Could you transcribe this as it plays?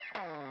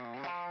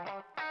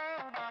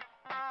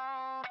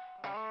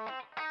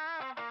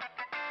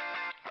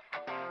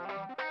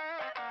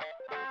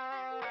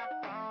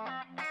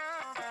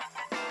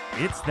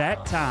It's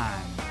that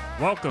time.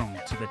 Welcome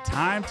to the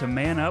Time to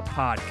Man Up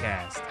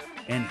podcast.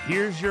 And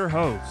here's your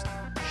host,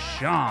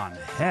 Sean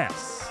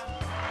Hess.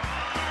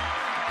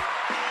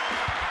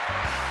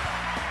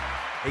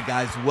 Hey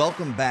guys,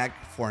 welcome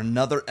back for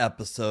another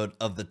episode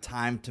of the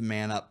Time to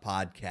Man Up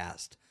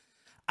podcast.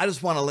 I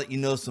just want to let you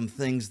know some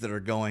things that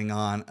are going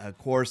on. Of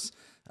course,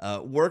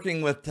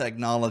 working with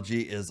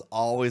technology is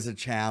always a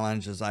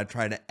challenge as I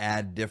try to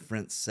add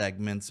different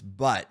segments,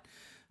 but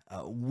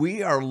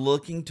we are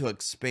looking to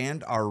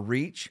expand our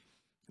reach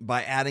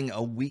by adding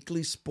a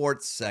weekly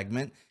sports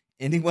segment.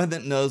 Anyone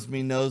that knows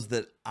me knows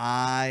that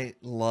I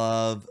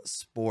love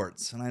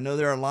sports, and I know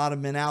there are a lot of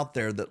men out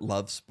there that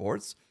love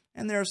sports,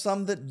 and there are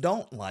some that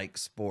don't like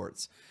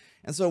sports.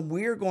 And so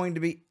we're going to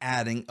be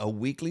adding a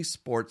weekly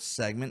sports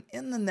segment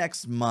in the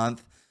next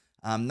month.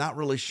 I'm not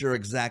really sure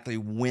exactly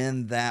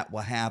when that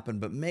will happen,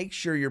 but make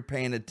sure you're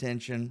paying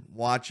attention,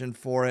 watching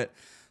for it.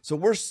 So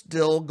we're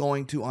still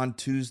going to, on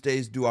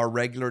Tuesdays, do our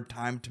regular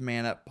Time to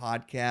Man Up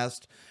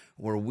podcast,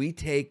 where we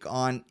take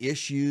on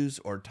issues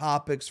or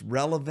topics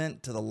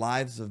relevant to the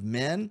lives of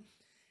men.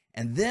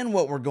 And then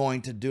what we're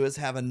going to do is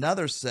have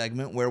another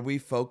segment where we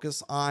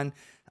focus on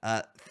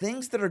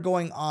things that are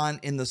going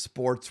on in the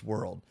sports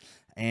world,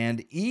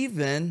 and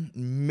even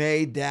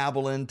may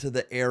dabble into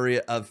the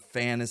area of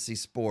fantasy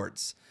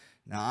sports.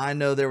 Now, I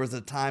know there was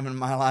a time in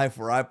my life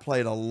where I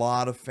played a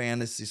lot of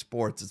fantasy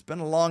sports. It's been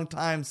a long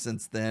time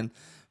since then,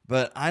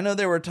 but I know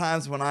there were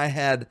times when I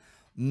had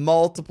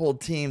multiple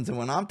teams. And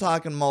when I'm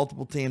talking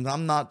multiple teams,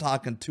 I'm not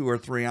talking 2 or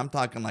 3. I'm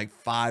talking like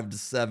 5 to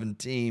 7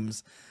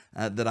 teams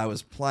that I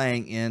was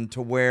playing in,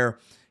 to where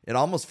it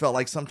almost felt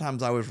like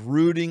sometimes I was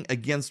rooting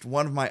against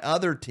one of my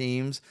other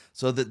teams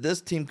so that this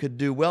team could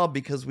do well,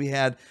 because we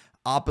had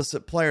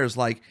opposite players.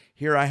 Like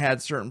here I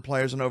had certain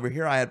players, and over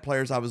here I had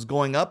players I was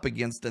going up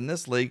against in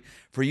this league.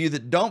 For you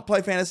that don't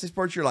play fantasy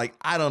sports, you're like,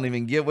 I don't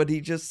even get what he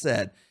just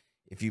said.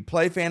 If you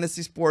play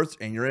fantasy sports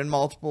and you're in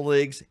multiple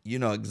leagues, you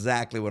know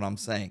exactly what I'm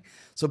saying.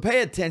 So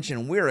pay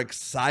attention. We're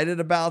excited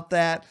about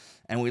that,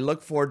 and we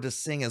look forward to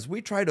seeing as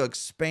we try to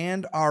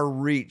expand our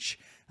reach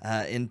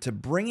into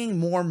bringing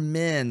more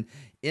men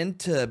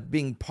into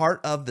being part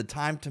of the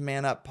Time to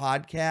Man Up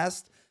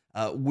podcast.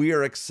 We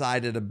are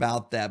excited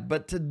about that.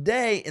 But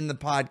today in the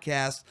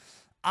podcast,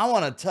 I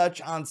want to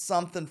touch on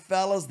something,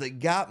 fellas,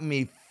 that got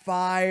me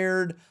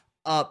fired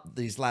up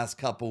these last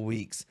couple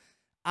weeks.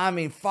 I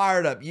mean,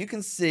 fired up. You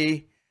can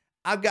see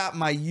I've got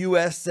my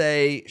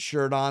USA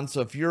shirt on.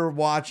 So if you're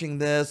watching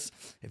this,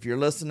 if you're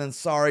listening,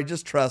 sorry,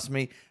 just trust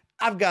me.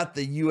 I've got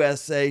the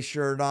USA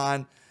shirt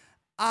on.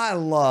 I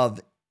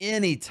love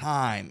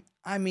anytime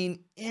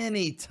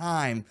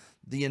the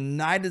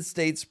United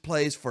States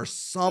plays for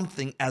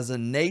something as a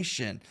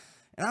nation.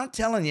 And I'm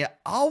telling you,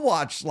 I'll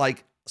watch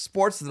like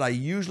sports that I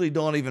usually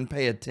don't even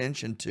pay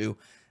attention to.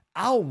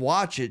 I'll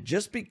watch it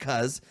just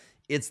because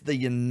it's the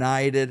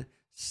United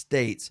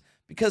States.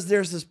 Because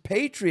there's this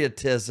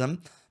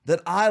patriotism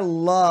that I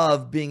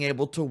love, being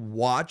able to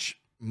watch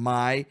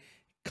my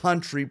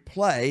country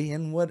play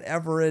in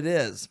whatever it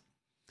is.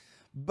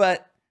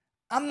 But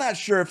I'm not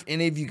sure if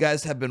any of you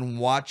guys have been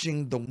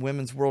watching the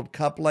Women's World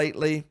Cup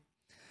lately.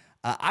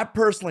 I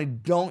personally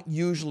don't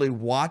usually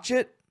watch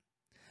it,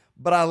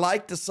 but I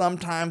like to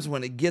sometimes,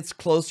 when it gets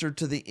closer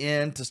to the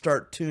end, to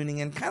start tuning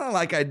in, kind of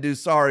like I do,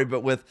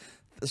 but with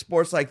the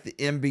sports like the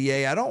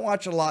NBA. I don't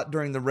watch a lot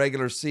during the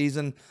regular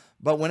season,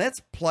 but when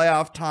it's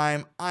playoff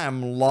time, I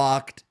am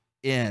locked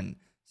in.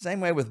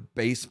 Same way with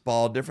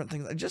baseball, different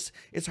things.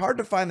 It's hard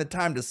to find the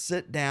time to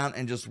sit down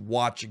and just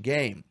watch a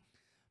game.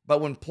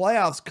 But when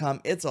playoffs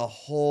come, it's a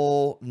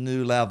whole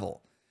new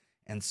level.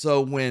 And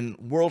so when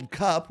World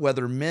Cup,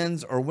 whether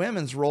men's or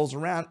women's, rolls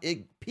around,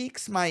 it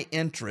piques my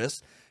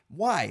interest.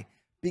 Why?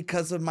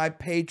 Because of my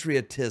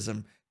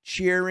patriotism,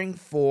 cheering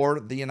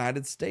for the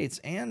United States.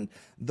 And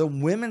the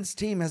women's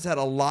team has had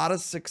a lot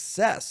of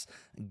success.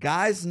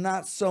 Guys,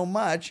 not so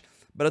much,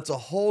 but it's a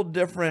whole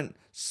different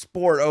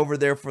sport over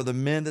there for the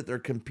men that they're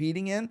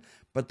competing in.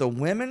 But the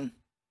women,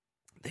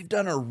 they've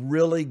done a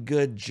really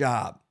good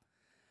job.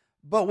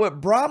 But what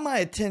brought my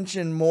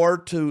attention more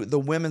to the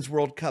Women's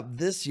World Cup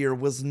this year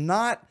was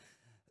not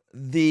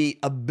the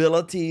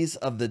abilities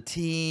of the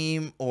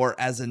team or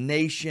as a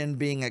nation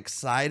being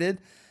excited,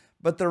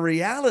 but the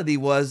reality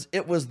was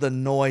it was the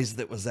noise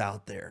that was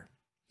out there.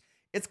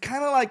 It's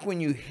kind of like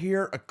when you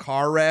hear a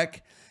car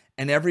wreck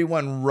and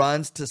everyone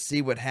runs to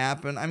see what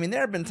happened. I mean, there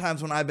have been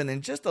times when I've been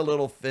in just a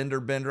little fender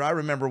bender. I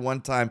remember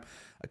one time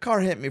a car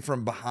hit me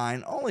from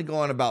behind, only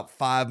going about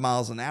 5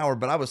 miles an hour,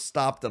 but I was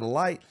stopped at a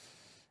light.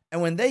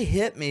 And when they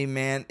hit me,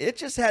 man, it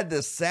just had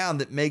this sound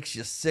that makes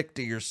you sick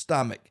to your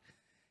stomach.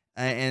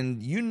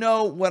 And you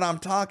know what I'm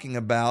talking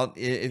about,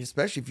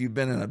 especially if you've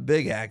been in a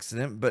big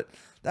accident. But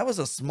that was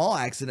a small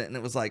accident, and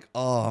it was like,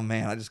 oh,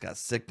 man, I just got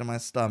sick to my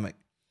stomach.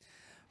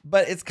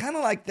 But it's kind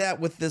of like that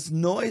with this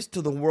noise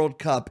to the World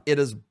Cup. It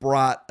has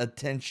brought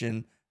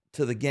attention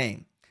to the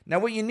game. Now,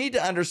 what you need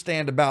to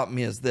understand about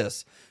me is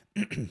this.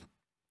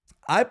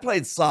 I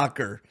played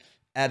soccer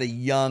at a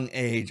young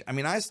age. I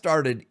mean, I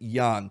started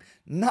young,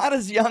 not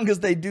as young as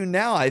they do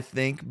now, I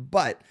think,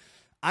 but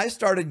I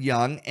started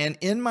young, and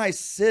in my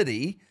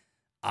city,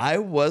 I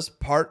was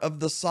part of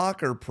the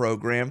soccer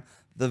program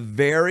the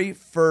very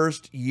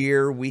first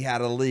year we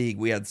had a league.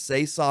 We had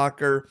Say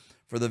Soccer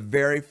for the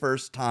very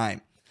first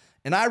time.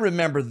 And I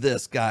remember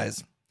this,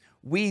 guys.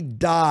 We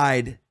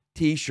dyed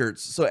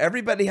t-shirts. So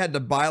everybody had to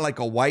buy like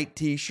a white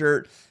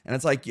t-shirt, and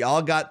it's like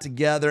y'all got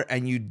together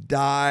and you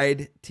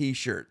dyed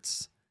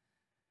t-shirts.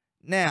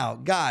 Now,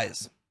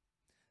 guys,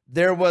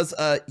 there was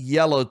a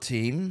yellow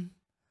team,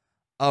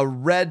 a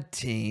red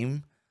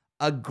team,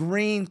 a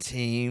green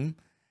team,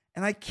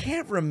 and I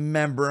can't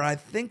remember. I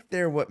think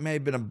there may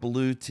have been a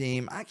blue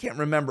team. I can't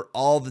remember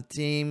all the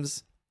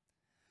teams.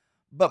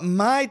 But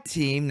my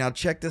team, now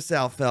check this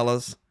out,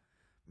 fellas.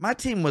 My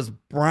team was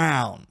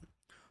brown.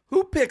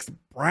 Who picks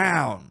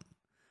brown?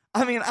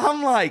 I mean,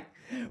 I'm like,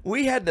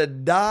 we had to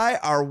dye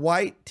our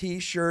white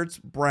t-shirts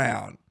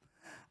brown.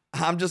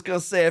 I'm just going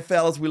to say it,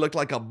 fellas, we looked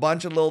like a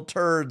bunch of little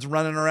turds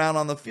running around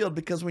on the field,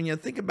 because when you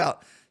think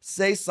about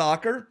Say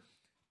Soccer,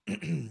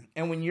 and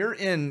when you're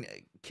in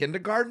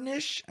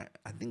kindergarten-ish,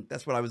 I think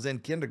that's what I was in,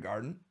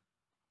 kindergarten,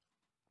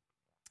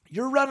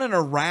 you're running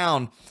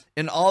around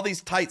in all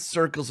these tight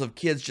circles of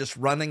kids just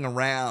running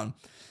around.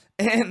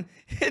 And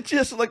it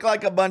just looked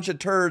like a bunch of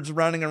turds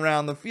running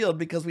around the field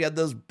because we had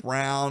those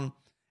brown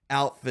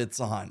outfits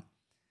on.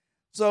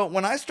 So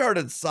when I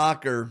started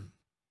soccer,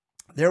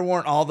 there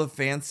weren't all the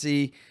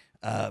fancy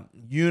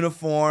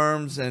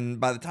uniforms. And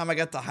by the time I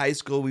got to high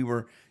school, we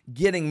were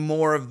getting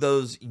more of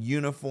those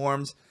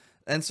uniforms.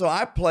 And so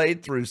I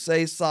played through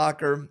Say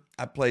Soccer,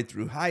 I played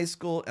through high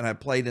school, and I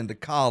played into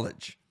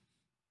college.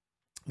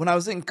 When I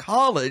was in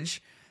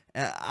college,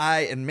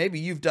 and maybe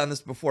you've done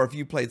this before if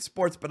you played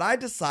sports, but I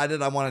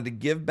decided I wanted to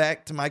give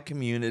back to my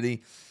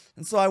community.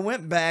 And so I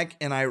went back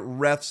and I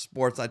ref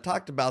sports. I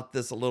talked about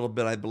this a little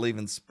bit, I believe,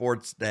 in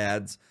Sports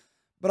Dads,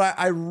 but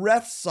I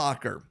ref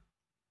soccer.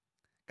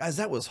 Guys,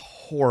 that was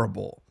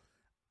horrible.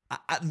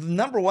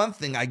 Number one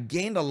thing, I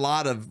gained a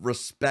lot of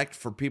respect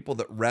for people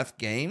that ref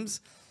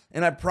games,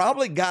 and I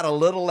probably got a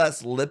little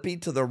less lippy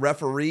to the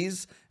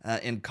referees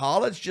in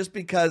college just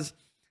because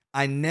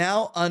I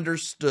now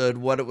understood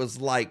what it was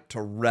like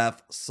to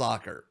ref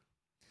soccer.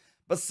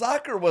 But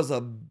soccer was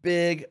a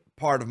big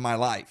part of my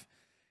life.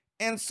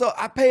 And so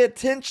I pay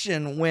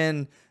attention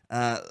when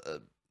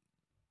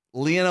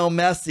Lionel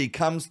Messi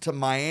comes to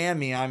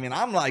Miami. I mean,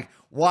 I'm like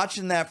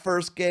watching that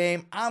first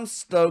game. I'm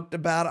stoked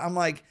about it. I'm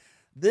like,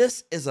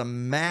 this is a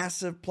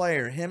massive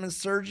player. Him and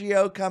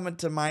Sergio coming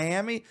to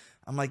Miami.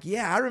 I'm like,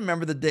 yeah, I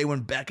remember the day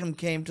when Beckham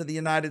came to the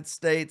United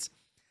States.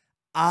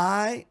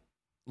 I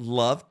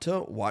love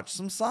to watch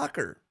some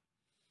soccer.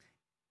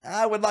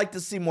 I would like to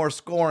see more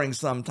scoring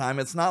sometime.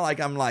 It's not like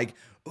I'm like,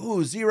 ooh,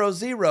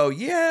 0-0.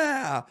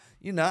 Yeah.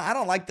 You know, I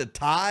don't like the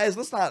ties.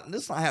 Let's not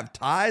have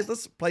ties.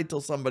 Let's play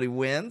till somebody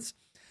wins.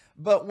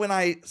 But when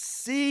I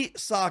see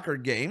soccer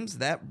games,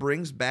 that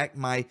brings back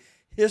my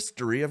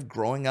history of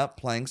growing up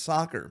playing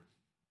soccer.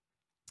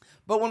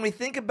 But when we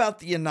think about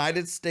the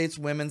United States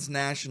women's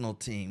national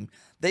team,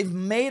 they've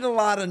made a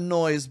lot of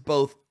noise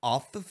both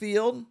off the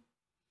field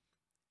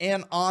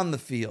and on the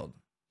field.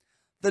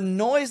 The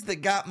noise that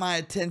got my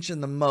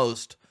attention the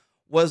most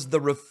was the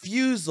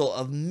refusal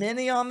of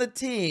many on the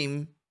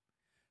team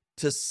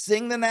to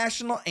sing the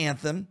national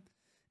anthem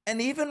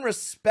and even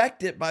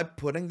respect it by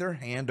putting their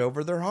hand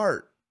over their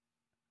heart.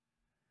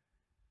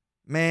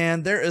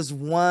 Man, there is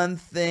one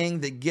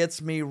thing that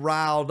gets me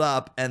riled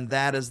up, and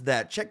that is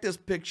that. Check this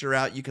picture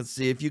out. You can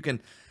see, if you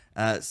can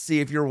see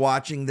if you're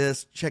watching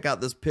this, check out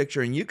this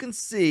picture, and you can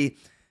see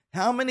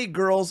how many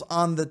girls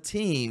on the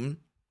team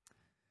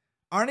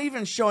aren't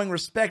even showing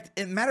respect.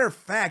 As a matter of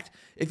fact,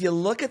 if you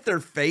look at their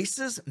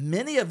faces,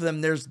 many of them,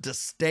 there's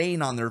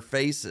disdain on their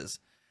faces.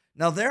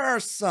 Now, there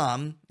are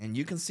some, and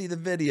you can see the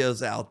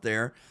videos out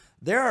there,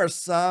 there are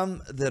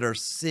some that are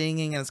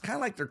singing, and it's kind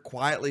of like they're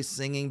quietly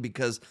singing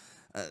because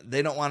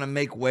they don't want to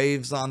make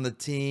waves on the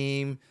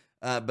team.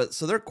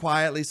 So they're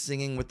quietly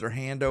singing with their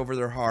hand over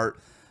their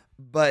heart.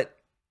 But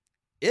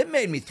it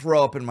made me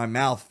throw up in my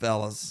mouth,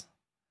 fellas.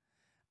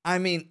 I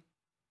mean,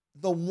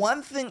 the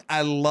one thing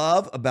I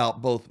love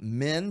about both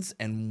men's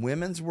and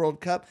women's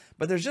World Cup,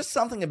 but there's just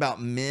something about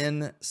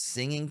men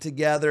singing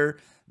together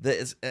that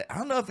is, I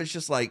don't know if it's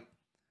just like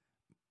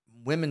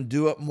women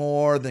do it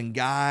more than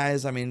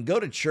guys. I mean, go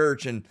to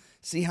church and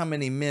see how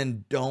many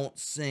men don't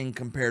sing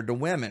compared to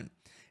women.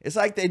 It's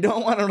like they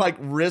don't want to like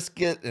risk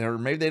it, or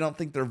maybe they don't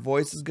think their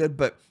voice is good.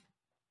 But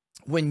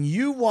when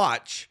you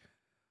watch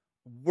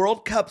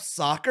World Cup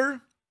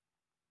soccer,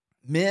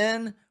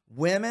 men,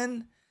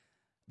 women,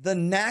 the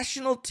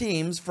national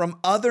teams from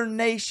other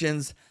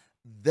nations,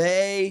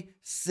 they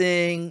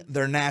sing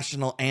their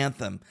national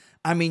anthem.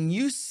 I mean,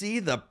 you see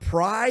the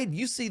pride,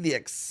 you see the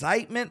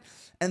excitement,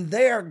 and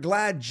they are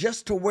glad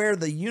just to wear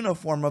the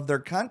uniform of their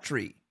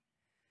country.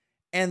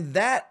 And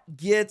that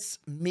gets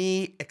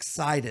me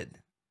excited.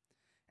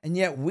 And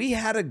yet we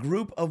had a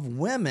group of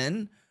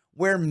women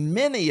where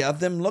many of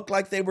them looked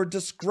like they were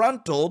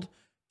disgruntled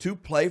to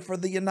play for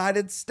the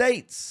United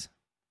States.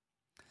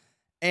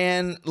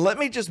 And let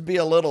me just be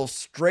a little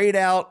straight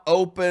out,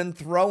 open,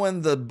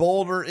 throwing the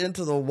boulder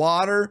into the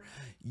water.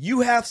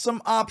 You have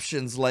some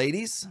options,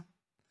 ladies.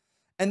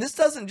 And this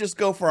doesn't just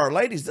go for our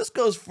ladies. This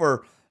goes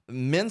for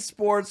men's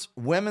sports,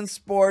 women's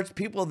sports,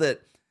 people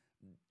that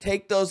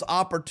take those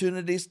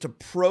opportunities to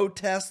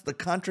protest the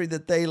country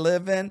that they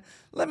live in.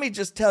 Let me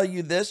just tell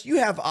you this. You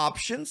have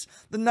options.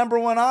 The number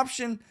one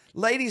option,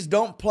 ladies,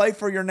 don't play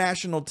for your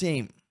national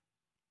team.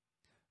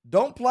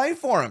 Don't play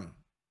for them.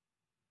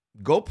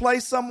 Go play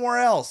somewhere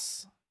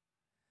else.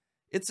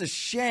 It's a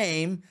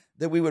shame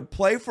that we would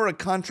play for a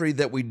country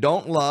that we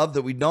don't love,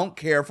 that we don't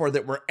care for,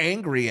 that we're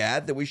angry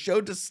at, that we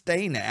show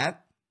disdain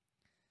at.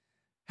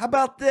 How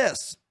about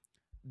this?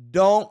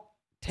 Don't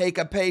take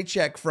a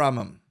paycheck from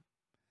them.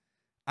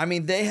 I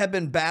mean, they have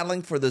been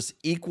battling for this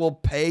equal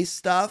pay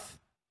stuff.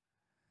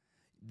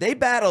 They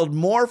battled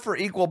more for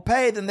equal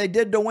pay than they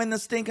did to win the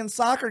stinking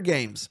soccer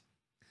games.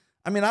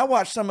 I mean, I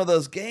watched some of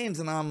those games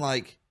and I'm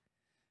like,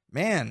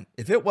 man,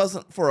 if it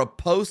wasn't for a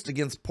post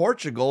against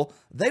Portugal,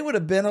 they would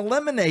have been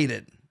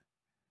eliminated.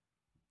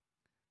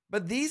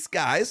 But these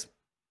guys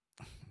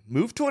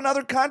moved to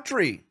another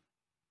country.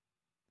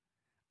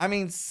 I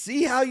mean,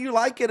 see how you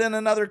like it in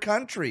another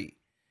country.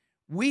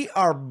 We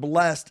are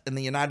blessed in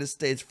the United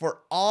States for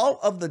all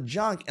of the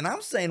junk. And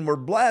I'm saying we're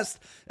blessed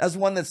as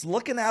one that's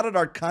looking out at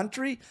our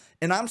country.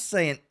 And I'm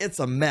saying it's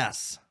a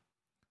mess.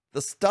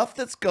 The stuff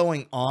that's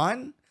going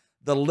on,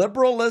 the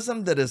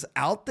liberalism that is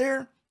out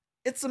there,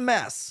 it's a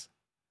mess.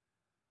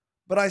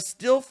 But I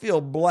still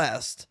feel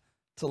blessed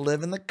to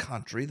live in the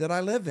country that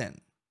I live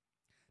in.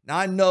 Now,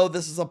 I know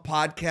this is a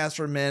podcast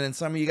for men, and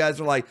some of you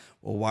guys are like,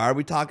 well, why are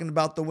we talking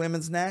about the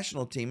women's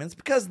national team? And it's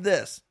because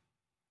this.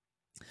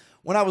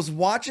 When I was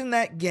watching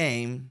that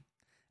game,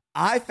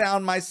 I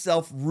found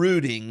myself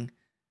rooting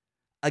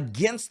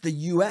against the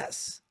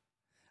U.S.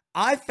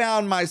 I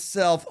found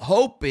myself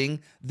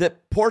hoping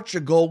that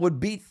Portugal would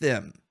beat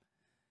them,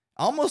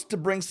 almost to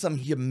bring some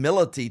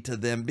humility to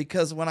them,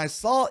 because when I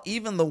saw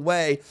even the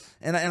way,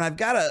 and I've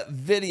got a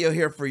video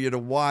here for you to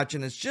watch,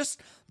 and it's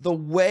just the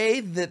way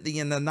that the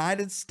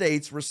United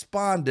States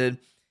responded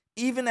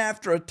even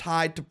after a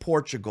tie to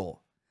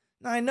Portugal.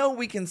 Now, I know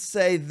we can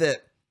say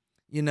that,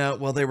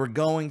 well, they were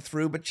going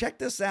through, but check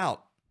this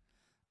out.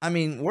 I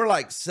mean, we're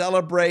like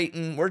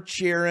celebrating, we're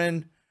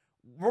cheering,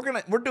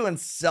 we're doing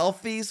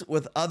selfies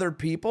with other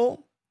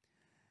people.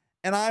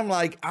 And I'm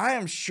like, I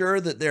am sure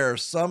that there are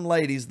some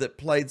ladies that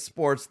played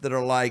sports that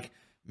are like,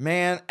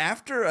 man,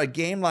 after a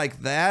game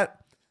like that,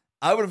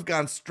 I would have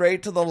gone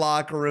straight to the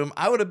locker room.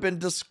 I would have been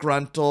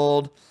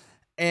disgruntled.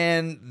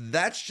 And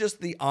that's just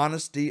the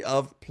honesty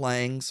of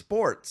playing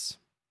sports.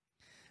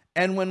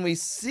 And when we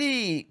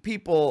see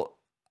people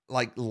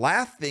like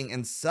laughing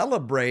and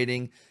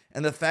celebrating,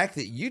 and the fact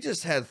that you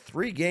just had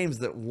 3 games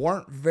that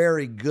weren't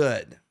very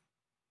good.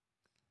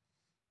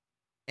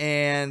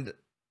 And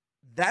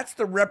that's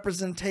the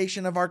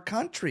representation of our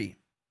country.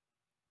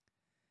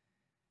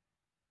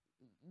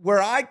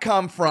 Where I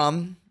come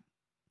from,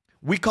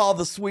 we call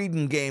the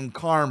Sweden game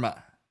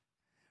karma,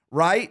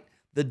 right?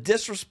 The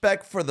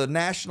disrespect for the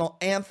national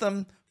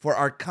anthem for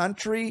our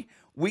country,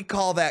 we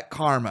call that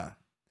karma.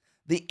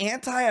 The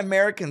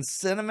anti-American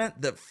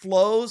sentiment that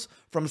flows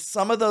from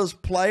some of those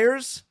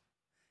players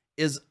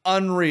is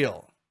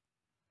unreal.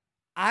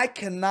 I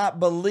cannot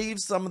believe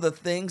some of the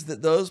things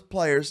that those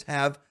players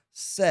have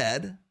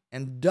said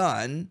and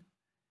done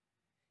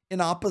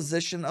in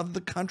opposition of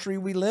the country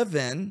we live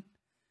in.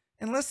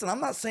 And listen,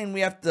 I'm not saying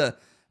we have to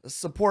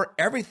support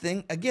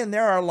everything. Again,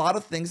 there are a lot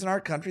of things in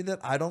our country that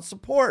I don't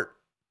support.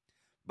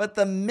 But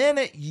the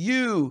minute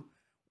you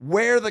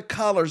wear the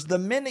colors, the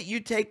minute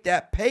you take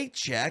that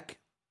paycheck,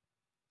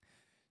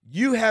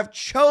 you have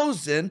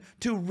chosen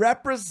to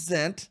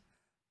represent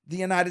the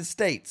United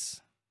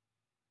States.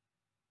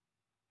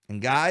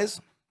 And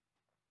guys,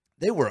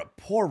 they were a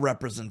poor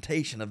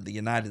representation of the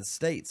United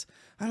States.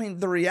 I mean,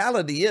 the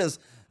reality is,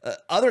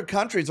 other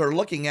countries are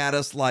looking at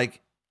us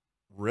like,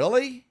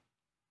 really?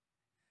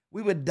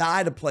 We would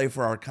die to play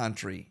for our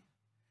country.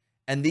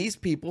 And these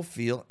people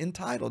feel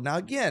entitled. Now,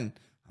 again,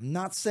 I'm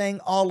not saying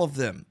all of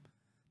them.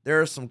 There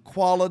are some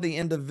quality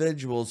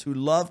individuals who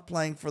love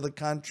playing for the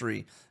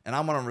country, and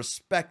I'm going to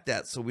respect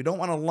that. So we don't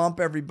want to lump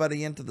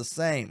everybody into the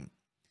same.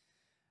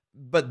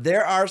 But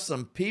there are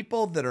some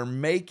people that are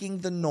making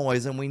the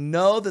noise, and we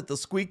know that the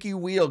squeaky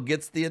wheel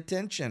gets the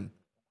attention.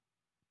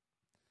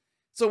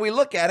 So we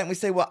look at it and we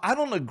say, well, I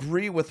don't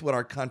agree with what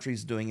our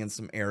country's doing in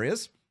some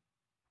areas,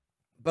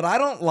 but I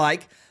don't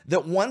like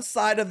that one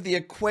side of the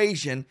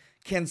equation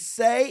can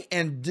say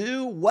and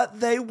do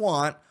what they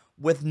want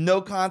with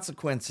no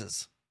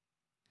consequences.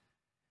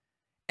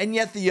 And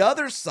yet the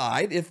other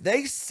side, if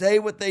they say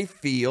what they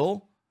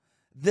feel,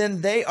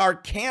 then they are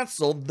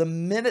canceled the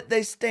minute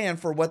they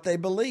stand for what they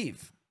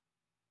believe.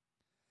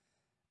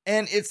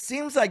 And it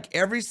seems like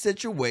every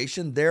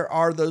situation, there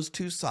are those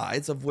two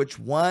sides, of which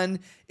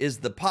one is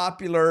the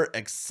popular,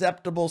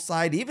 acceptable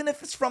side. Even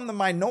if it's from the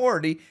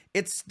minority,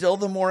 it's still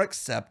the more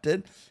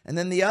accepted. And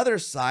then the other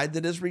side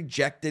that is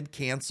rejected,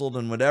 canceled,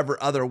 and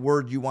whatever other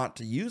word you want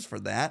to use for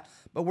that.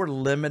 But we're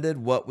limited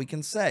what we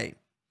can say.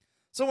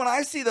 So when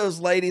I see those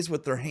ladies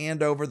with their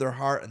hand over their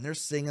heart and they're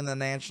singing the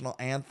national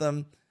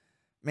anthem,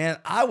 man,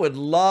 I would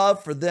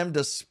love for them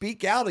to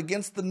speak out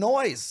against the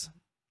noise.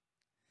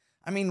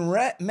 I mean,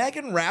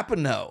 Megan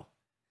Rapinoe,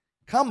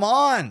 come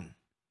on.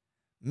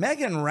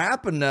 Megan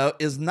Rapinoe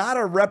is not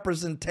a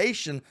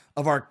representation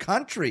of our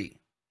country.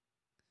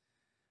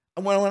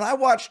 And when I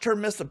watched her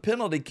miss a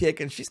penalty kick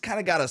and she's kind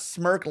of got a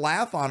smirk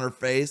laugh on her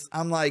face,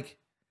 I'm like,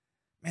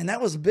 man,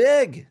 that was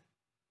big.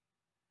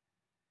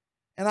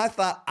 And I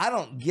thought, I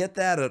don't get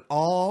that at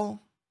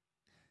all.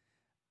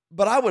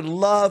 But I would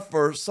love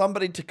for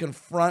somebody to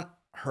confront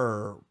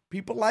her,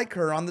 people like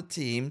her on the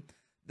team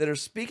that are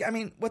speaking. I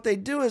mean, what they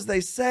do is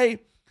they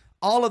say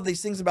all of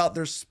these things about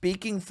they're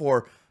speaking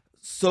for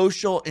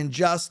social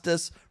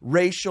injustice,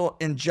 racial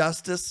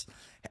injustice.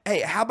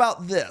 Hey, how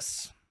about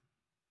this?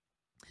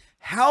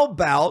 How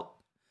about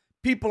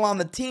people on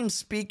the team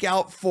speak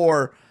out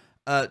for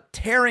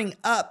tearing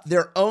up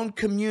their own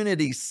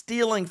communities,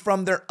 stealing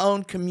from their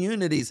own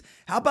communities?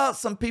 How about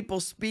some people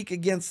speak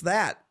against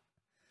that?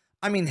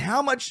 I mean,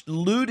 how much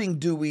looting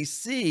do we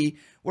see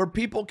where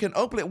people can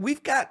open it?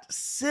 We've got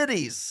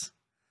cities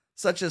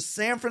such as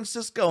San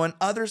Francisco and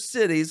other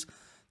cities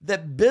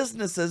that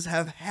businesses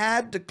have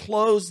had to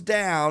close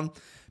down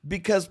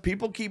because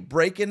people keep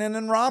breaking in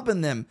and robbing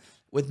them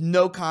with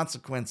no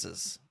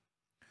consequences.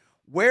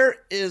 Where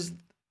is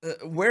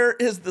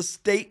the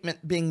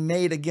statement being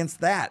made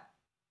against that?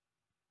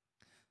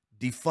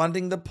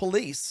 Defunding the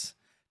police,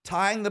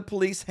 tying the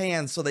police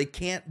hands so they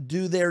can't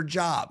do their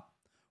job.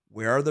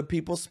 Where are the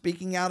people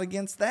speaking out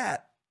against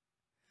that?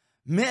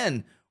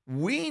 Men,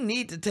 we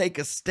need to take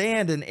a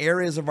stand in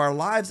areas of our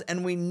lives,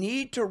 and we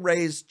need to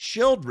raise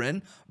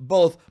children,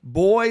 both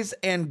boys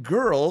and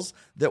girls,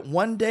 that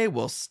one day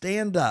will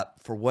stand up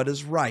for what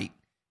is right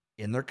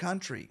in their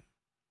country.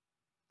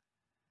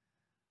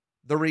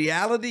 The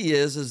reality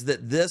is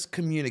that this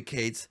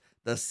communicates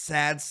the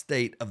sad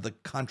state of the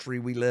country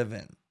we live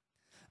in.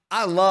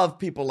 I love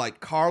people like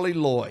Carly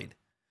Lloyd,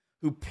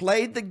 who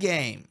played the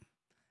game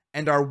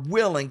and are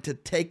willing to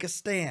take a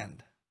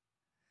stand.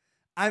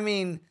 I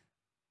mean,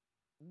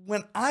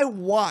 when I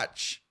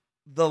watch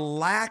the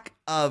lack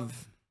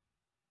of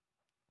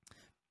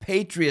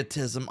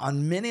patriotism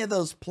on many of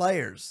those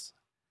players,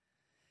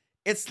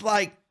 it's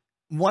like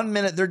 1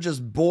 minute they're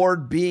just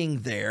bored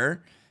being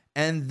there.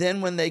 And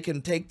then when they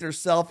can take their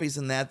selfies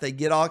and that, they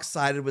get all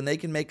excited. When they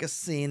can make a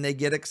scene, they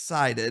get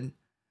excited.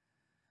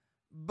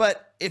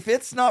 But if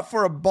it's not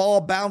for a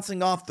ball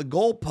bouncing off the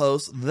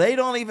goalpost, they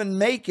don't even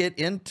make it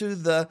into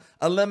the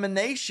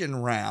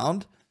elimination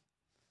round.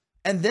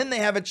 And then they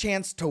have a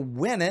chance to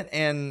win it.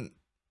 And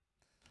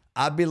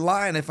I'd be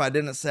lying if I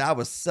didn't say I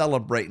was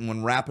celebrating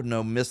when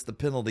Rapinoe missed the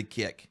penalty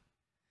kick.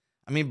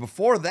 I mean,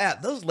 before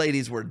that, those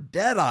ladies were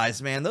dead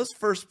eyes, man. Those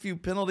first few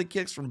penalty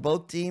kicks from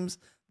both teams,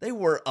 they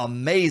were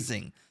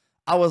amazing.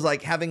 I was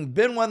like, having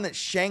been one that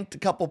shanked a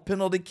couple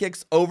penalty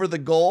kicks over the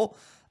goal,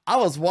 I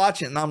was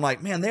watching and I'm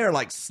like, man, they are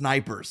like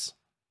snipers.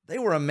 They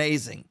were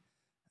amazing.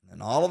 And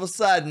then all of a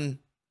sudden,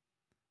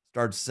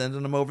 started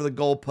sending them over the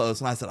goalpost.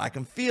 And I said, I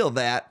can feel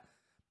that.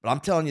 But I'm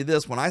telling you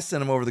this, when I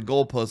sent them over the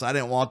goalpost, I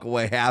didn't walk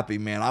away happy,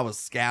 man. I was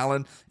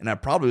scowling and I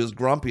probably was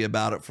grumpy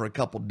about it for a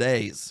couple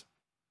days.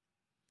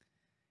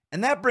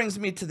 And that brings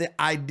me to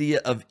the idea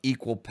of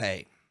equal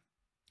pay.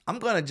 I'm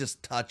going to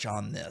just touch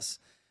on this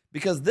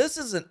because this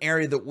is an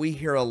area that we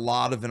hear a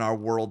lot of in our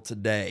world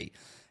today.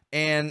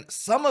 And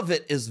some of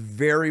it is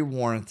very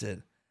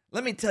warranted.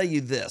 Let me tell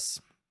you this.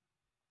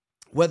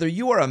 Whether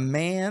you are a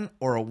man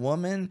or a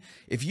woman,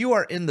 if you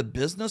are in the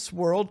business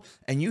world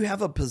and you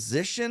have a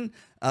position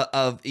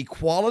of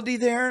equality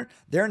there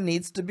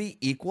needs to be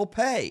equal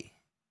pay.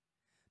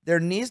 There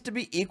needs to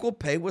be equal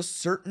pay with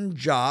certain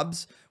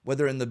jobs,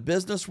 whether in the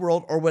business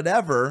world or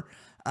whatever.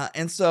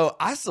 And so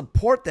I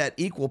support that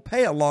equal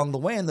pay along the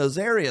way in those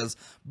areas.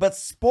 But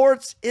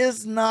sports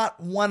is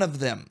not one of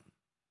them.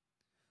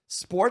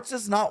 Sports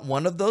is not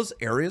one of those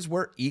areas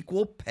where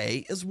equal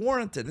pay is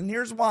warranted. And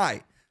here's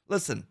why.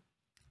 Listen,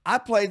 I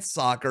played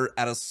soccer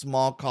at a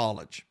small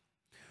college.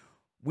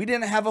 We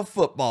didn't have a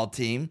football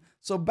team,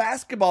 so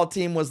basketball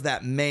team was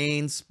that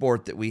main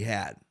sport that we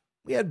had.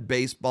 We had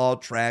baseball,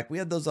 track, we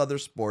had those other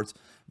sports,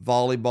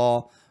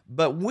 volleyball,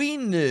 but we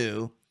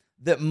knew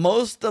that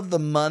most of the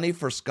money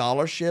for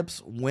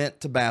scholarships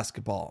went to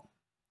basketball.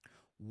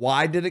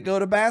 Why did it go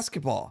to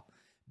basketball?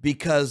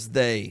 Because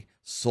they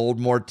sold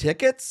more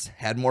tickets,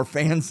 had more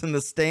fans in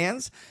the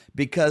stands,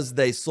 because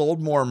they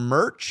sold more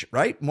merch,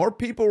 right? More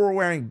people were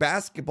wearing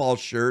basketball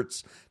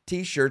shirts,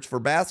 t-shirts for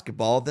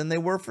basketball than they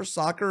were for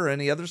soccer or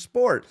any other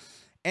sport.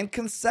 And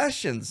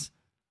concessions,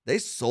 they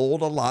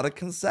sold a lot of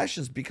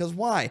concessions because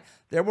why?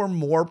 There were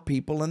more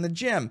people in the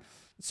gym.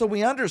 So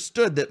we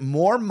understood that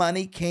more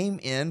money came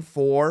in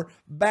for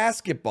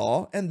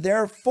basketball, and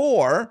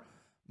therefore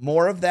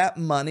more of that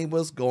money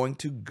was going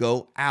to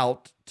go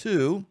out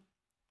to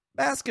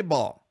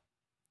basketball.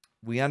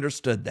 We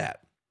understood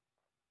that.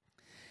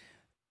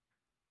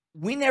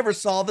 We never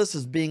saw this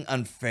as being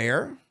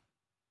unfair.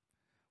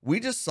 We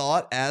just saw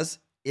it as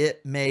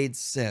it made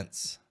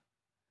sense.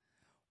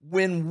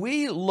 When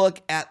we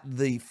look at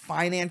the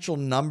financial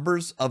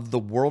numbers of the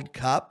World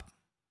Cup,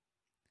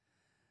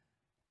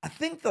 I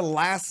think the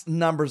last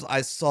numbers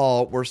I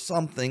saw were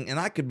something, and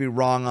I could be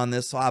wrong on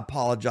this, so I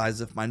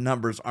apologize if my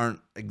numbers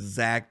aren't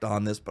exact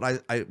on this,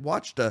 but I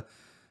watched a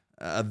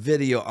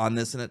video on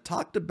this, and it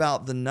talked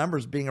about the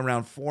numbers being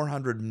around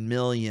 400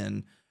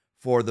 million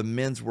for the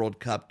Men's World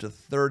Cup to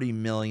 30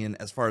 million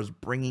as far as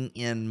bringing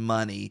in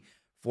money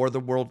for the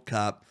World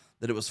Cup,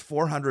 that it was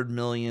 400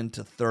 million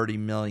to 30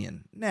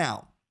 million.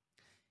 Now,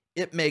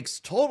 it makes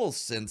total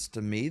sense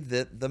to me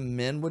that the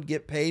men would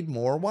get paid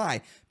more. Why?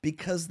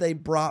 Because they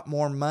brought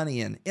more money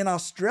in. In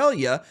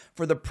Australia,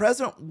 for the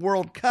present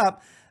World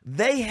Cup,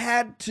 they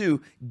had to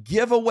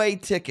give away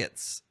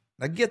tickets.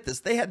 Now get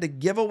this, they had to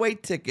give away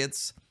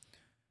tickets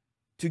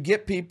to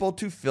get people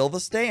to fill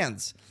the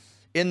stands.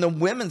 In the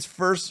women's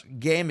first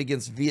game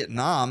against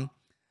Vietnam,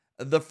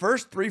 the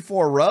first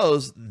 3-4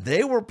 rows,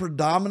 they were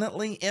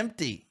predominantly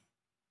empty.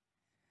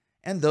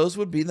 And those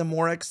would be the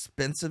more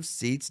expensive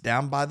seats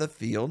down by the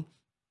field,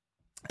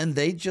 and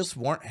they just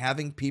weren't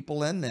having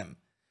people in them.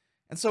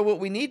 And so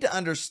what we need to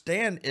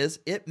understand is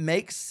it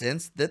makes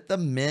sense that the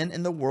men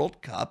in the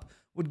World Cup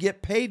would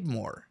get paid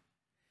more.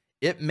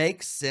 It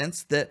makes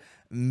sense that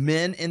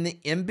men in the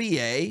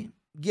NBA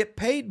get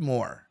paid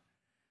more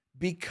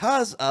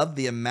because of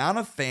the amount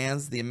of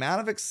fans, the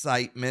amount of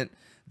excitement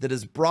that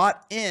is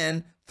brought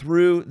in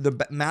through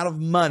the amount of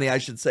money, I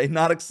should say,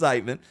 not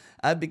excitement,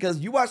 because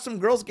you watch some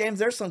girls' games,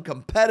 there's some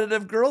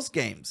competitive girls'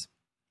 games.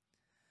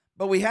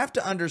 But we have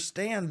to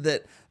understand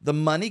that the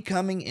money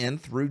coming in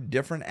through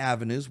different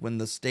avenues when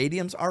the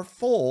stadiums are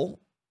full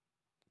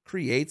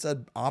creates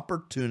an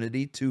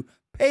opportunity to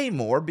pay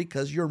more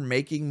because you're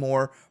making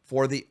more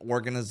for the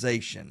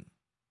organization.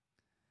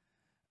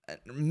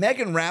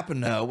 Megan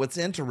Rapinoe, what's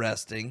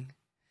interesting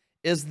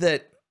is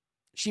that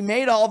she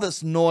made all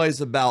this noise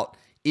about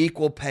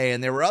equal pay,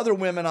 and there were other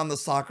women on the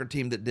soccer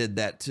team that did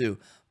that too.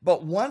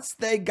 But once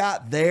they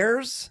got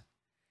theirs,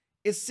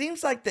 it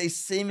seems like they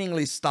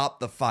seemingly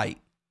stopped the fight.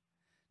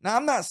 Now,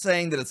 I'm not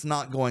saying that it's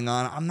not going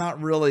on. I'm not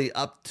really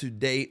up to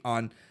date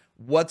on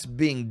what's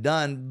being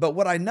done, but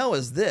what I know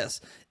is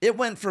this. It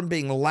went from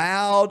being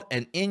loud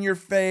and in your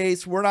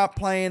face, we're not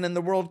playing in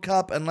the World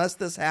Cup unless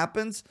this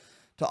happens,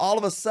 to all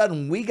of a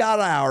sudden we got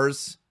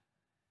ours,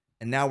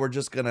 and now we're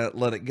just going to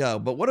let it go.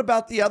 But what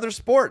about the other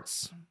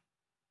sports?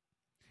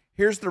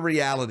 Here's the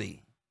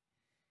reality.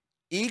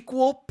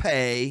 Equal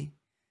pay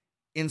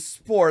in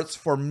sports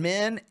for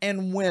men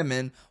and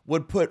women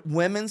would put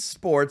women's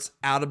sports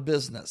out of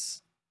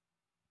business.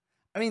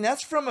 I mean,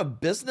 that's from a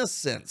business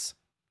sense.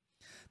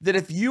 That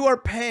if you are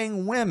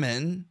paying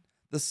women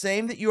the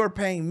same that you are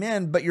paying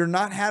men, but you're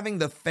not having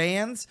the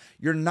fans,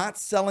 you're not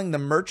selling the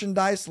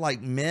merchandise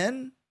like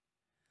men,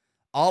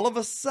 all of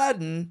a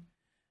sudden,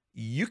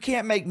 you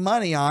can't make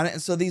money on it.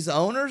 And so these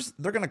owners,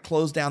 they're going to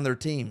close down their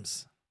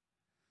teams.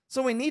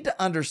 So we need to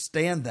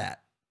understand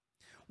that.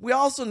 We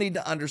also need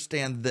to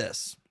understand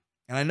this.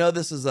 And I know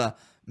this is a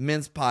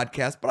men's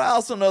podcast, but I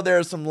also know there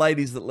are some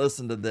ladies that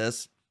listen to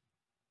this.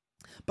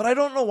 But I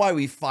don't know why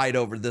we fight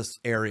over this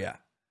area.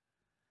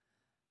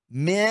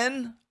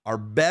 Men are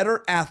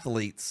better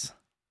athletes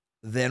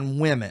than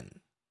women.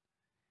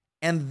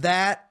 And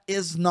that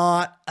is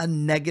not a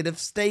negative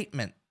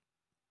statement.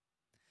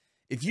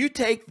 If you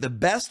take the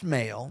best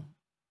male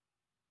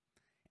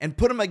and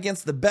put him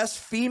against the best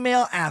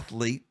female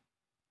athlete,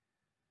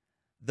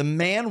 the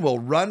man will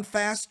run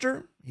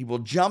faster, he will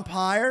jump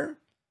higher,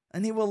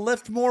 and he will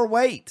lift more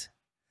weight.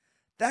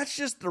 That's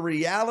just the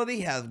reality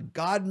how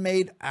God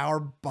made our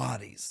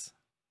bodies.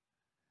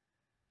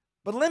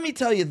 But let me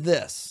tell you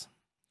this.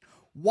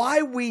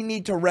 Why we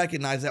need to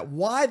recognize that,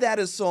 why that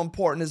is so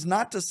important is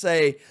not to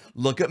say,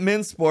 look at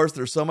men's sports,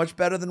 they're so much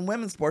better than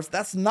women's sports.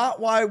 That's not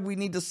why we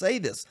need to say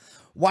this.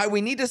 Why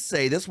we need to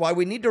say this, why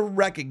we need to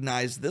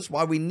recognize this,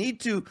 why we need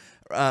to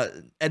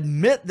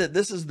admit that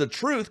this is the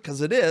truth,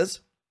 because it is.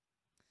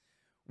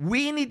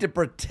 We need to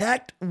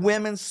protect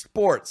women's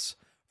sports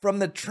from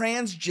the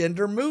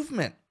transgender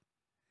movement.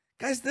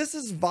 Guys, this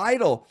is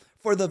vital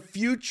for the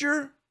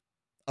future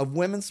of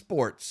women's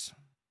sports.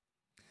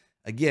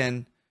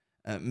 Again,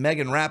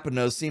 Megan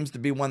Rapinoe seems to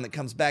be one that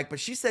comes back, but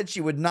she said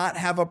she would not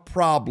have a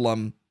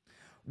problem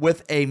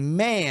with a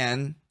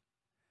man,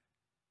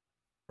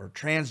 or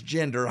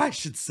transgender, I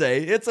should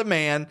say. It's a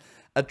man,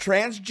 a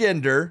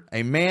transgender,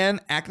 a man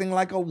acting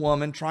like a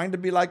woman, trying to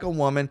be like a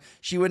woman.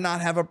 She would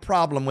not have a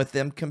problem with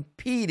them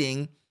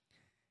competing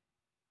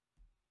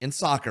in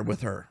soccer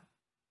with her.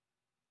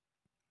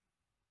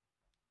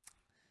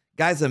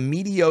 Guys, a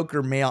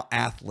mediocre male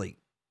athlete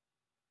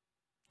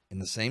in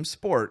the same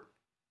sport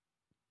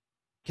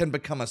can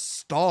become a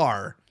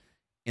star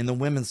in the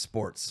women's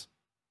sports.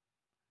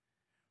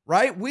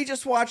 Right? We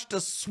just watched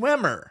a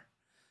swimmer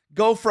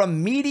go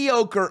from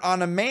mediocre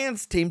on a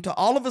man's team to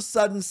all of a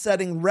sudden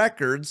setting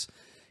records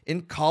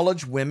in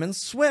college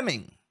women's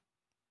swimming.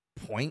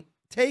 Point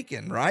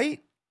taken,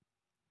 right?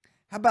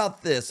 How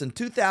about this? In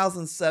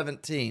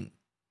 2017,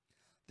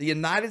 the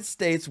United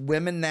States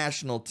women's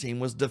national team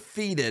was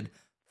defeated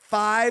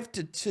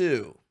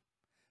 5-2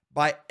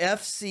 by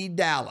FC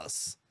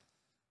Dallas.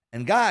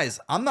 And guys,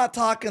 I'm not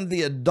talking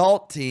the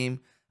adult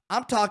team.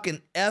 I'm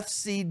talking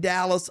FC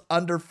Dallas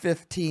under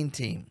 15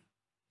 team.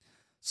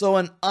 So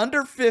an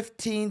under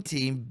 15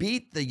 team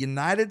beat the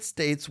United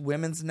States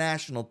women's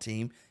national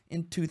team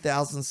in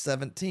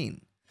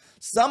 2017.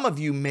 Some of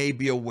you may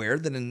be aware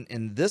that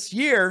in this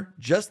year,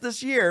 just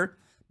this year,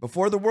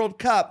 before the World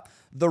Cup,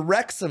 the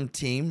Wrexham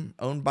team,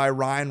 owned by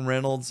Ryan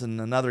Reynolds and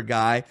another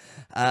guy,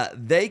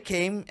 they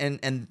came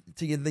and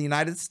to the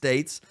United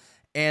States,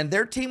 and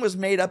their team was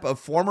made up of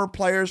former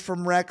players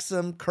from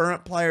Wrexham,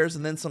 current players,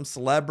 and then some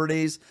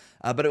celebrities,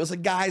 but it was a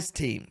guys'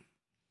 team.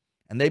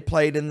 And they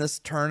played in this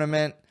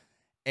tournament,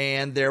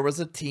 and there was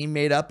a team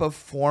made up of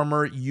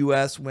former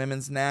U.S.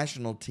 women's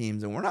national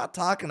teams. And we're not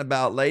talking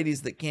about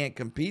ladies that can't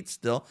compete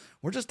still.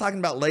 We're just talking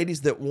about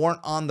ladies that weren't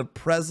on the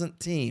present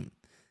team.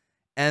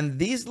 And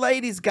these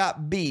ladies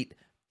got beat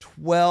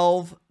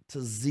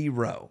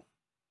 12-0.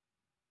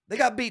 They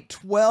got beat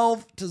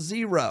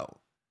 12-0.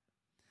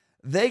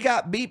 They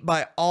got beat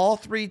by all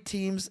three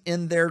teams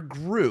in their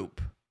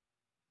group.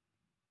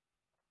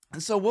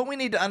 And so what we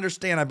need to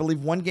understand, I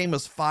believe one game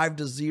was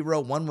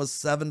 5-0, one was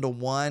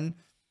 7-1.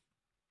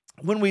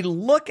 When we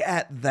look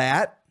at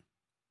that,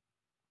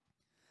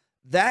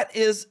 that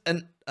is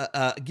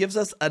gives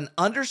us an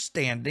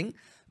understanding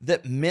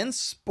that men's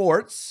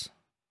sports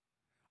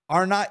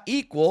are not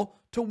equal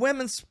to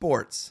women's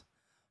sports.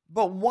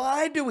 But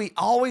why do we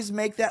always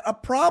make that a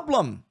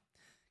problem?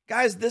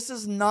 Guys, this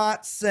is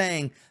not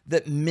saying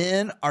that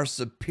men are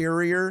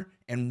superior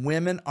and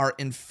women are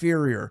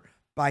inferior.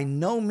 By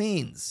no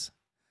means.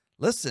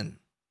 Listen,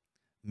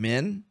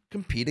 men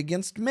compete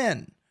against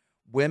men.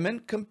 Women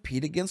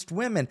compete against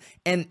women.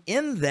 And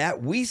in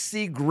that, we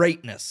see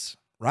greatness,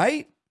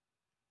 right?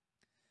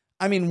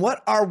 I mean,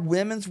 what our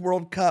Women's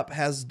World Cup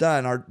has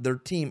done, their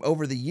team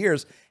over the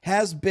years,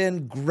 has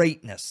been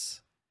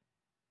greatness.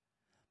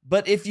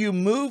 But if you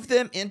move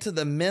them into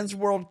the Men's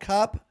World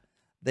Cup,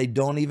 they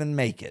don't even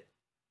make it.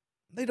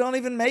 They don't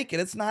even make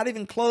it. It's not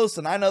even close.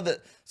 And I know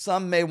that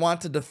some may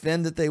want to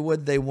defend that they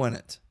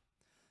wouldn't.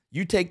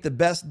 You take the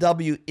best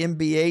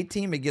WNBA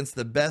team against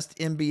the best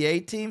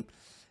NBA team,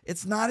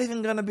 it's not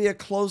even going to be a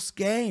close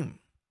game.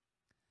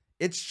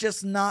 It's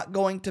just not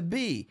going to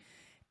be.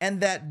 And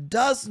that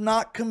does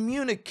not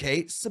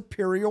communicate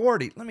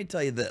superiority. Let me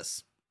tell you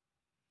this.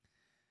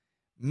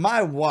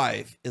 My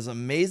wife is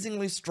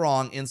amazingly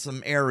strong in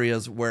some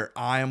areas where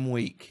I am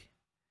weak.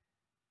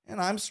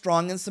 And I'm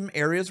strong in some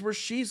areas where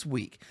she's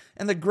weak.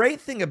 And the great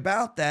thing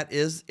about that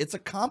is it's a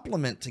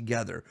complement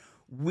together.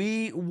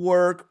 We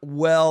work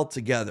well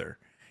together.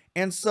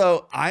 And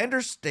so I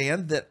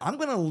understand that I'm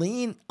going to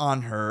lean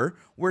on her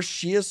where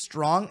she is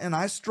strong and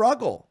I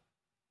struggle,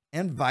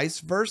 and vice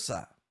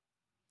versa.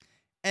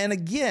 And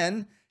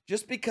again,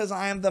 just because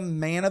I am the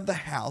man of the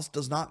house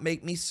does not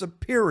make me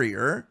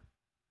superior.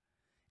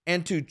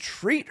 And to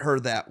treat her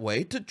that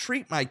way, to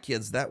treat my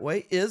kids that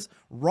way, is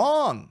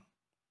wrong.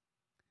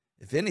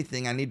 If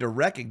anything, I need to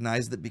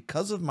recognize that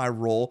because of my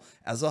role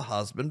as a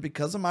husband,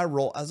 because of my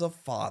role as a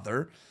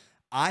father,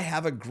 I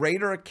have a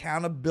greater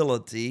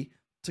accountability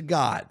to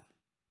God.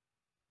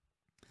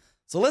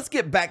 So let's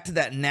get back to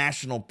that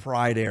national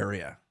pride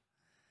area.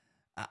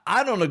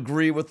 I don't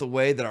agree with the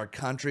way that our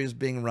country is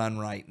being run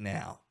right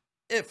now.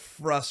 It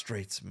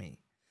frustrates me.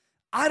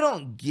 I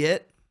don't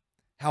get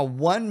how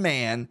one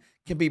man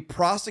can be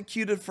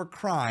prosecuted for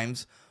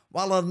crimes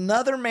while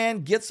another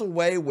man gets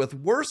away with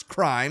worse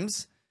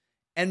crimes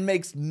and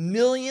makes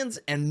millions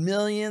and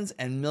millions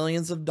and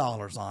millions of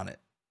dollars on it.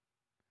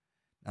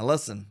 Now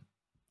listen,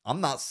 I'm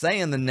not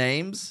saying the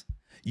names.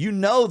 You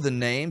know the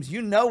names.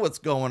 You know what's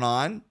going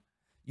on.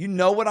 You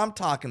know what I'm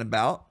talking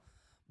about.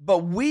 But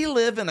we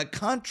live in a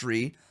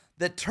country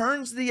that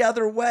turns the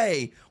other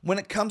way when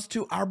it comes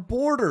to our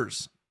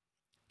borders.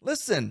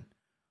 Listen,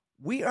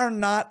 we are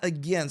not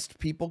against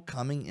people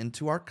coming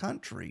into our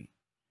country.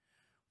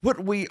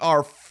 What we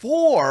are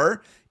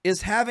for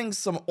is having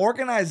some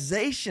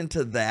organization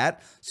to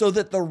that so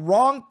that the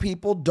wrong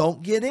people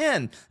don't get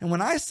in. And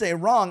when I say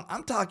wrong,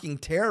 I'm talking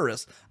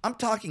terrorists. I'm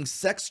talking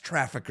sex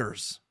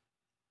traffickers.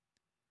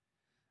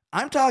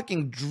 I'm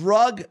talking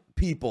drug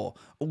people.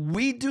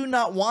 We do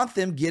not want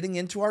them getting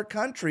into our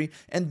country,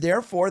 and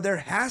therefore there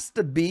has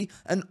to be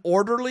an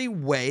orderly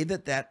way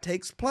that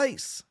takes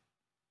place.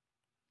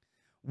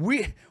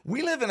 We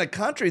live in a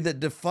country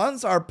that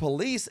defunds our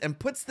police and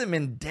puts them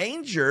in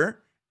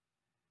danger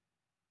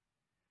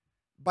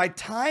by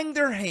tying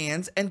their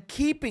hands and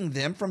keeping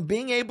them from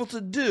being able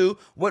to do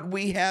what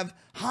we have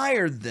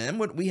hired them,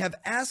 what we have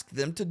asked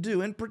them to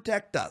do and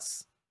protect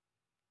us.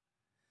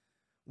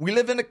 We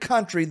live in a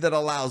country that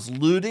allows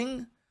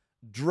looting,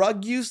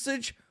 drug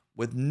usage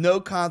with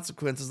no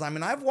consequences. I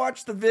mean, I've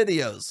watched the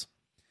videos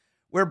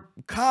where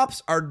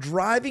cops are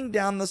driving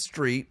down the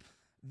street.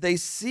 They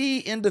see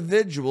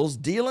individuals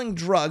dealing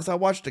drugs. I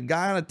watched a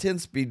guy on a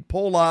 10-speed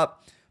pull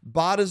up,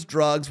 bought his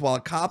drugs while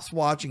a cop's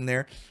watching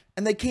there,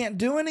 and they can't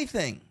do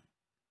anything.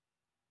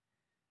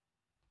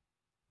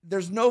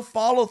 There's no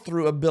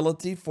follow-through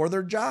ability for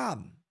their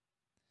job.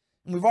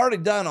 We've already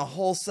done a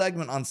whole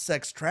segment on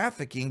sex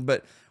trafficking,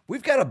 but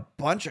we've got a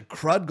bunch of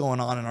crud going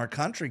on in our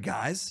country,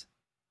 guys.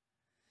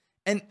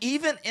 And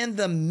even in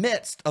the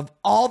midst of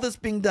all this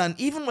being done,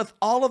 even with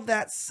all of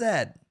that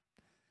said,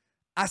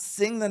 I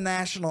sing the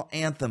national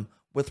anthem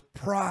with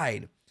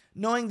pride,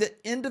 knowing that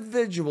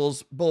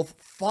individuals both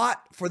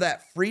fought for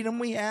that freedom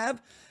we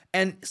have,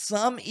 and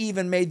some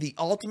even made the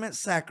ultimate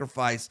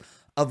sacrifice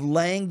of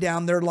laying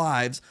down their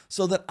lives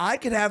so that I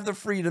could have the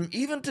freedom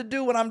even to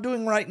do what I'm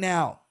doing right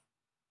now.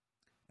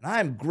 And I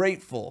am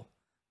grateful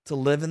to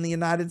live in the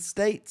United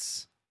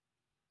States.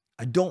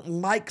 I don't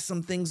like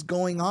some things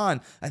going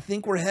on. I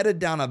think we're headed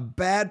down a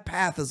bad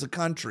path as a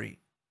country.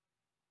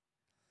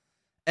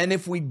 And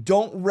if we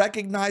don't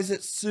recognize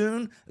it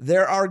soon,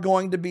 there are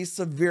going to be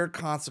severe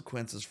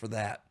consequences for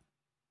that.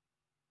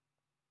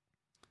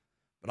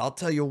 But I'll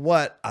tell you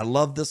what, I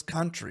love this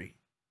country.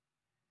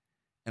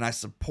 And I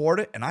support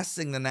it, and I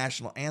sing the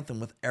national anthem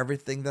with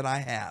everything that I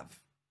have.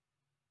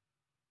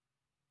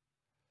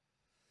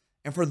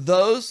 And for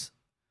those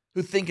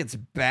who think it's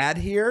bad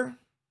here,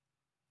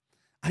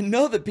 I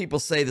know that people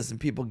say this and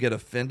people get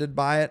offended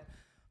by it,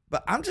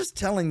 but I'm just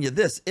telling you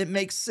this, it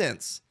makes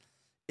sense.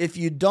 If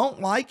you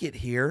don't like it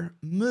here,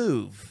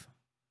 move.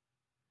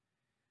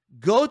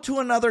 Go to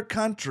another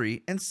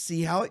country and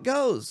see how it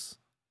goes.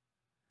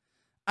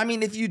 I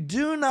mean, if you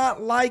do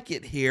not like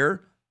it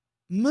here,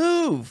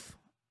 move.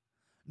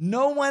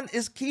 No one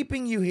is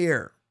keeping you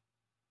here.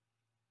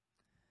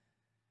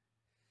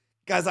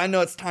 Guys, I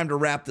know it's time to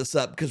wrap this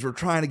up because we're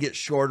trying to get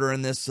shorter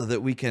in this so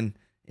that we can,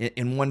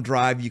 in one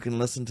drive, you can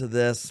listen to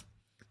this.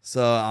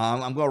 So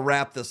I'm going to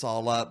wrap this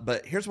all up.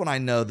 But here's what I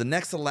know. The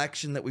next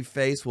election that we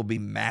face will be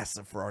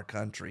massive for our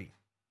country.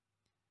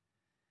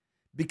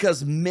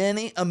 Because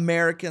many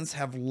Americans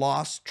have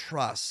lost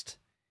trust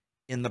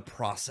in the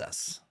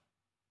process.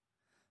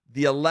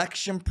 The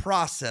election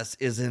process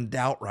is in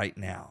doubt right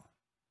now.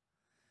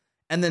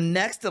 And the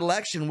next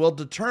election will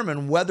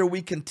determine whether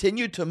we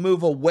continue to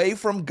move away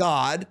from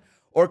God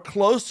or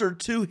closer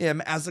to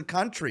Him as a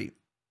country.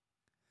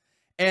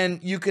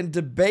 And you can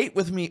debate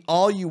with me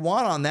all you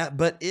want on that,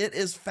 but it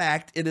is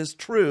fact, it is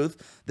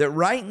truth, that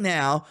right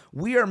now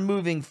we are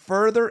moving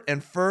further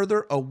and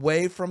further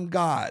away from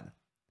God.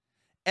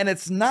 And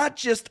it's not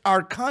just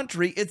our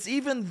country, it's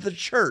even the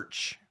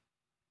church.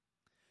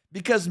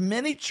 Because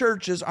many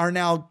churches are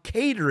now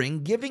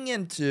catering, giving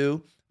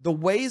into the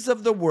ways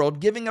of the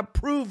world, giving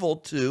approval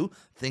to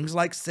things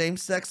like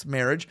same-sex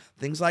marriage,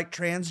 things like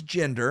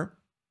transgender.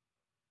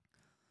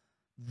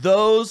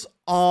 Those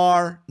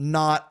are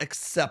not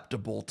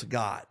acceptable to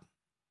God.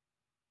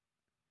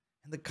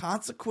 And the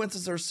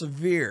consequences are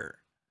severe.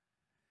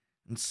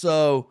 And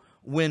so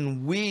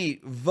when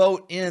we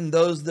vote in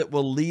those that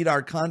will lead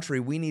our country,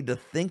 we need to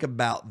think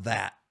about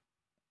that.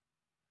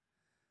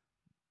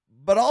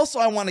 But also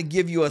I want to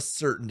give you a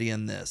certainty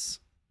in this.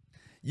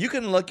 You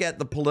can look at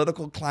the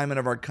political climate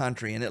of our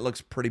country and it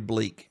looks pretty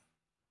bleak.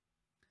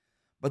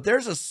 But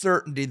there's a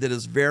certainty that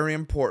is very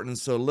important.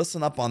 So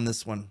listen up on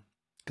this one,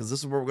 because this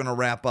is what we're going to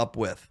wrap up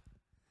with.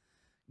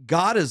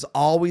 God is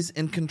always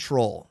in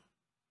control.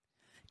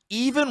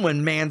 Even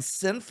when man's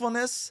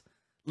sinfulness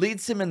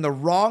leads him in the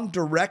wrong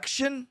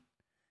direction,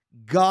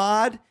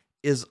 God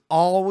is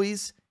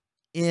always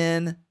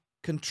in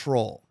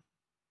control.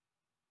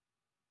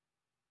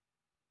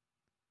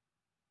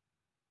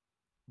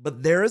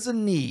 But there is a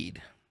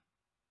need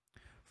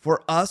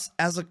for us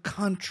as a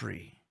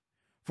country,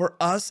 for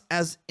us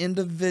as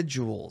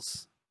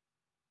individuals,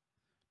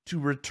 to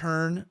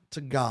return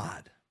to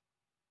God.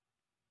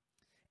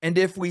 And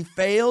if we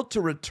fail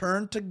to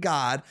return to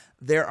God,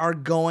 there are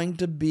going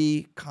to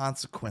be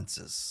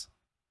consequences.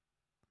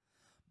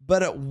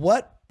 But at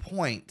what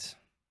point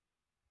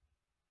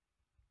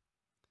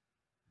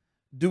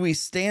do we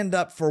stand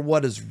up for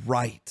what is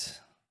right,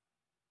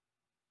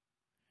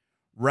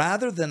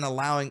 rather than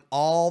allowing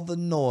all the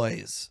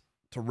noise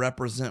to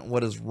represent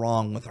what is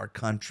wrong with our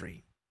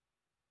country?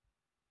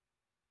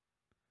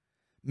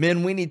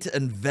 Men, we need to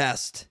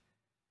invest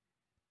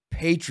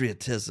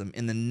patriotism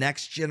in the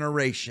next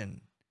generation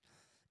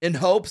in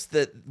hopes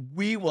that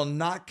we will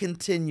not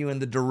continue in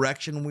the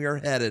direction we are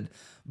headed,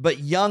 but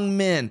young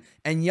men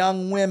and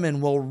young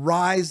women will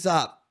rise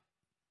up,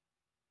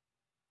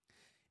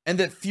 and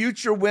that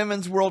future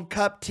Women's World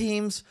Cup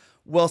teams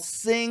will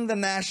sing the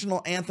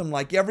national anthem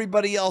like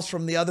everybody else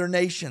from the other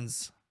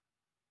nations.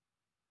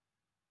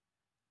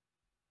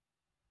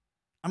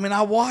 I mean,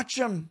 I watch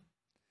them,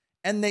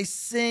 and they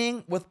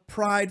sing with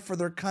pride for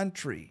their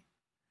country.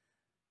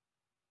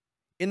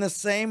 In the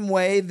same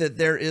way that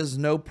there is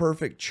no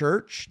perfect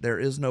church, there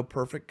is no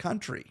perfect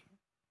country.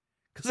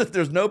 Because if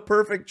there's no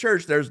perfect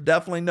church, there's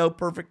definitely no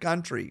perfect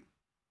country.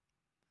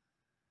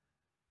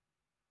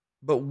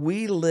 But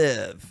we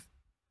live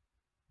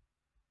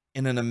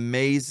in an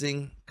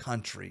amazing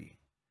country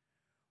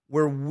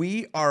where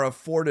we are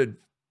afforded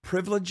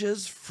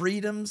privileges,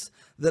 freedoms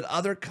that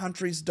other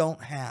countries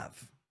don't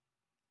have.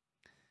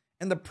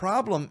 And the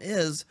problem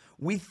is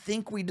we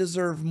think we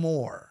deserve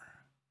more,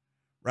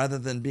 rather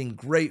than being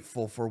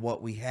grateful for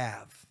what we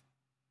have.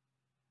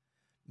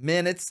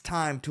 Men, it's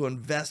time to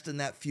invest in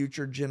that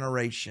future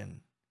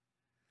generation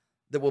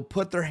that will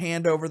put their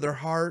hand over their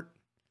heart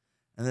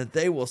and that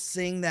they will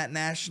sing that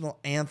national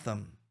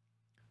anthem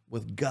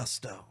with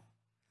gusto,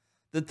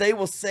 that they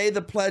will say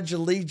the Pledge of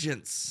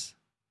Allegiance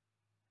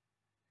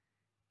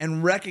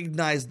and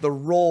recognize the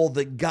role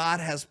that God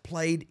has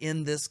played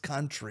in this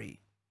country,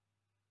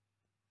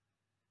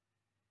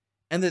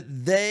 and that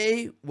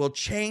they will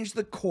change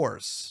the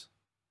course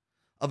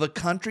of a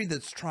country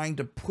that's trying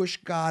to push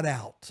God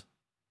out,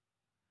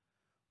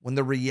 when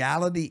the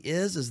reality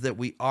is that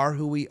we are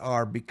who we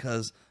are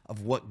because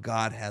of what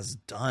God has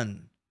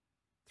done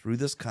through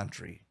this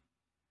country,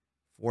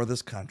 for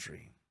this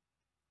country.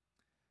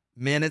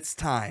 Men, it's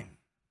time.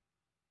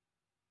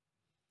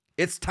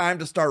 It's time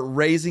to start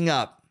raising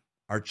up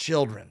our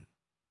children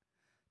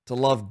to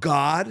love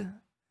God,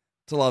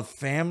 to love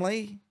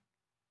family,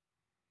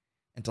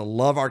 and to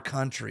love our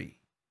country,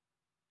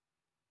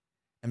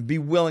 and be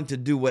willing to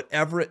do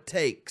whatever it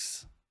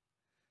takes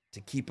to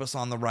keep us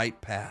on the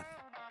right path.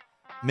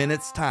 Men,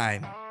 it's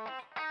time.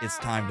 It's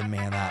time to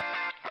man up.